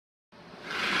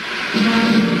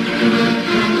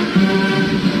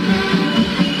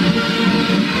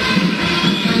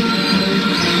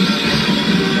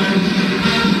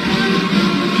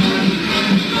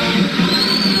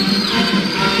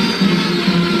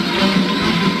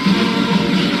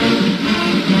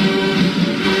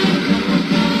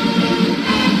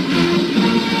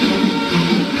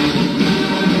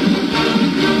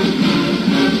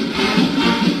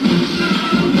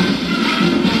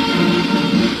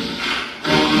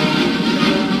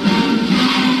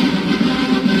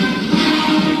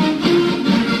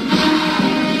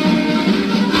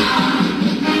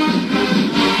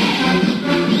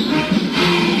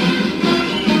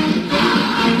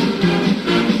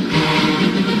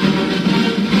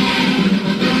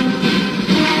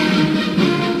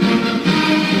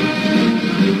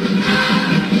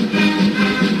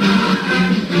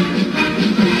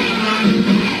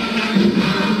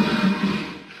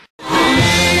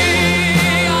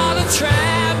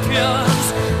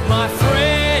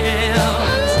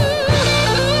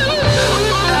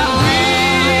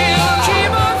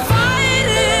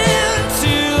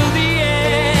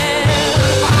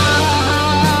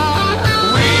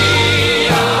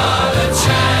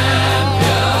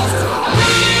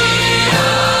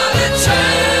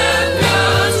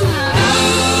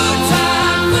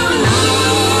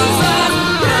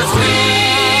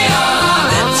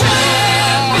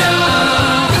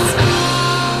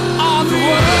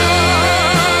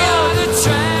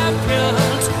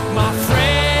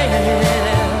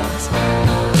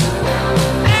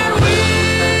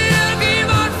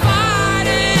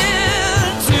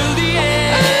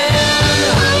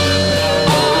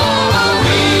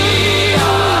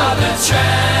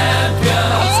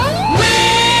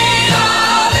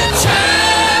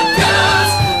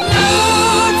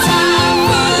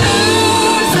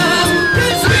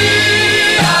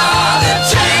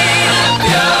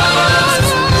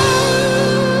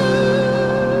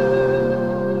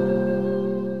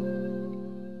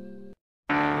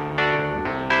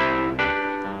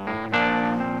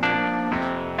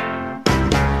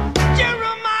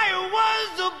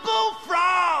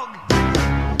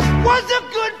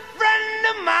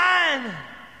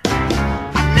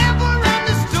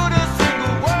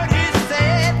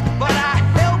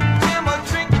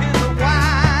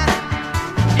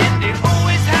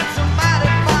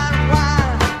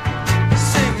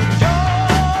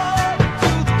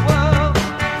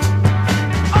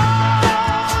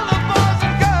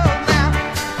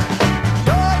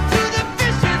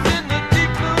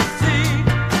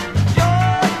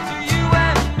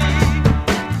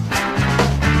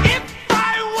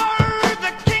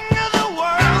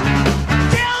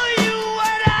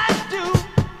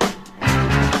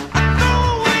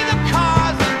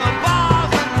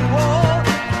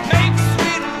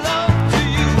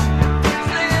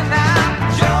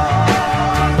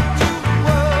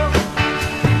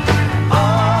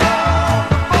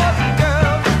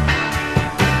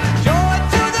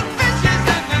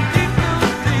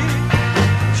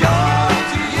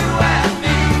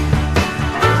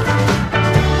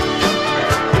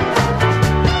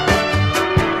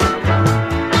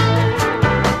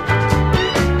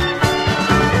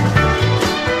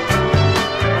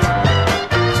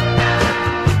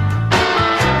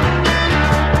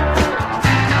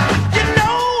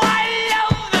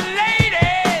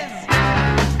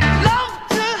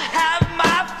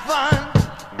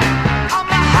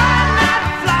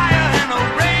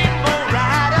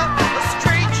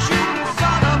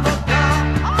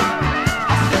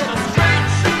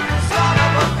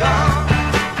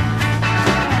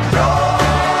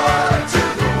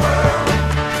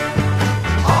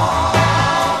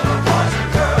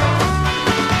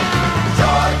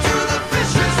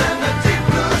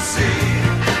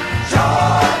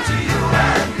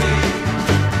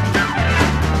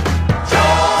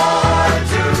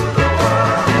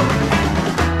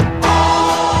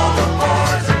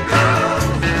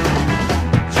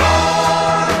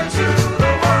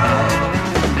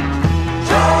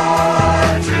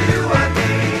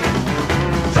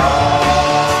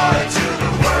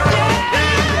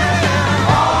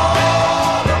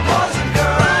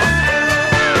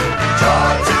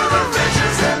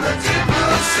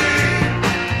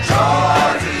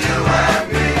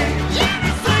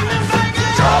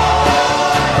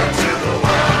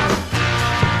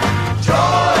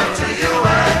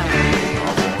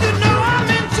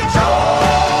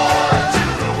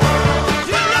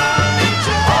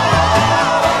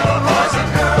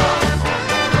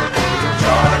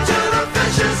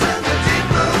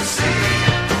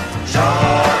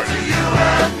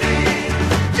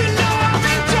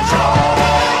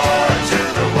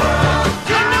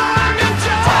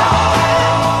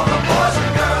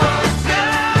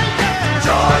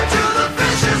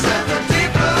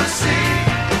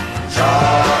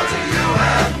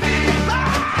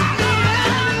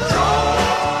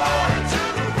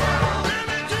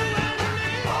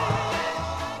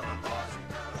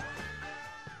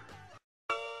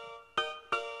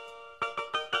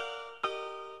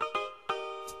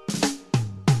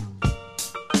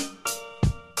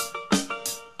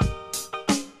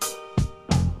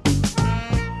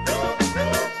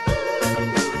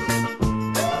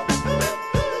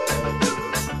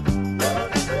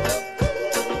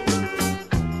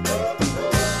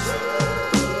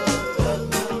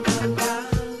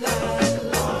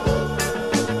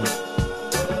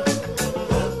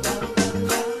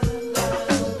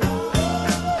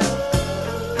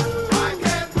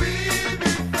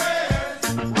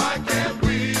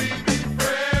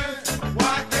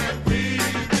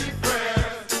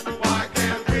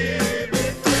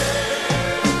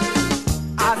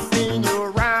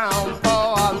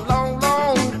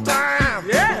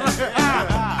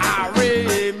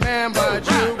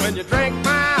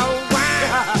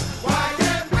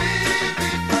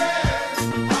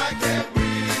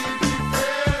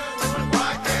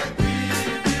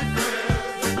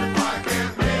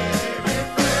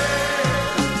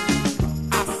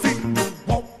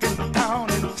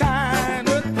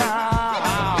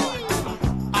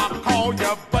for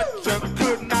you, but you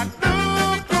could not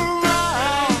look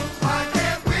around. Why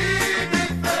can't we be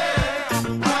friends?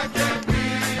 Why can't we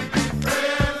be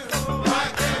friends? Why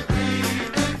can't we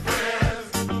be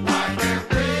friends? Why can't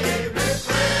we be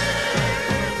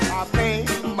friends? I pay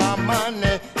my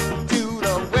money to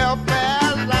the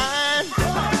welfare line.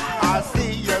 I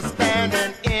see you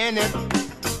standing in it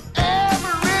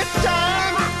every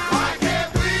time. Why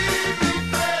can't we be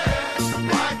friends?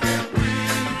 Why can't we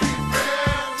be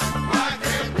friends? Why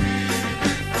can't we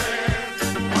be friends?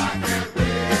 Why can't we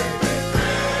be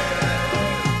friends?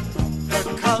 The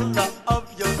color of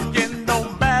your skin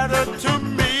don't matter to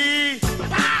me.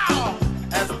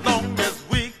 As long as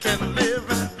we can live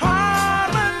in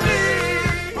harmony.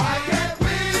 Why can't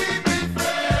we be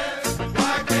friends?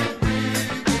 Why can't we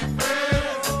be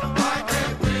friends? Why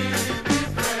can't we be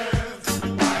friends?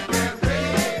 Why can't we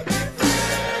be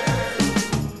friends?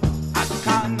 I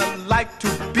kinda like to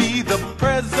be the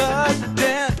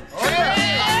president,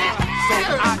 so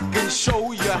I can show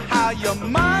you how your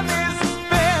money's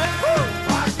spent.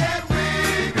 Why can't we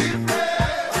be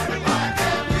friends? Why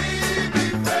can't we be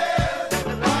friends?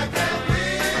 Why can't we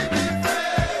be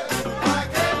friends? Why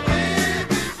can't we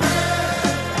be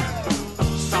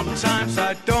friends? Sometimes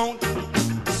I don't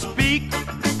speak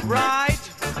right,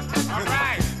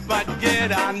 but yet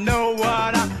I know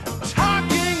what I'm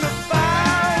talking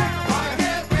about. Why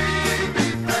can't we be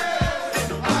friends?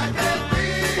 Why can't we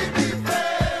be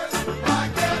friends? Why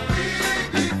can't we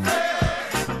be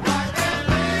friends? Why can't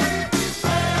we be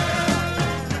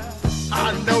friends? I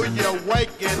know you're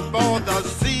working for the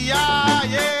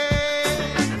CIA.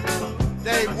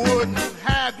 They wouldn't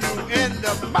have you in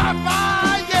the mafia.